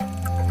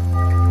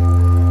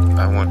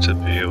want to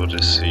be able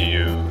to see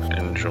you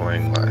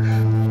enjoying life.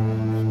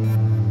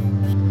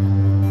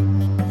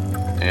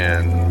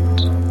 And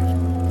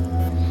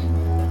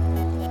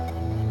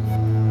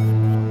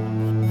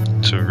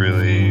to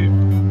really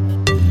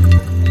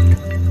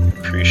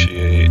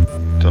appreciate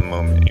the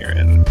moment you're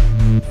in.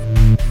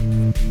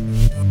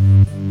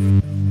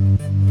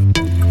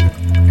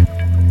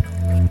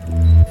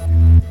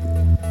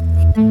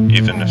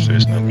 Even if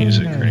there's no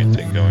music or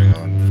anything going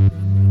on.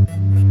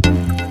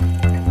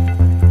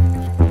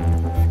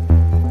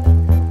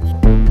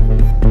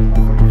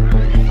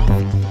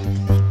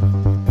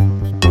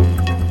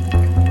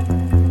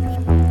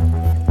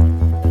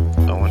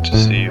 I want to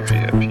see you be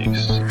at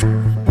peace.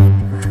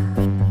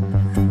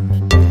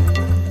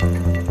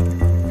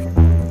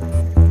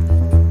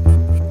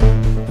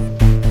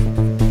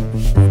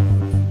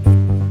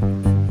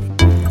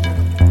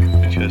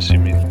 Because you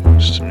mean the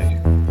most to me.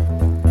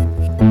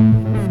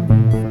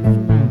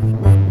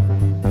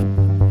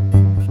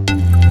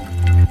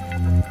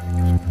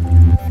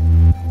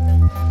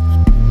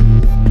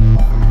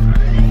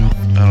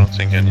 I don't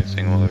think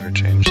anything will ever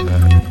change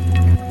that.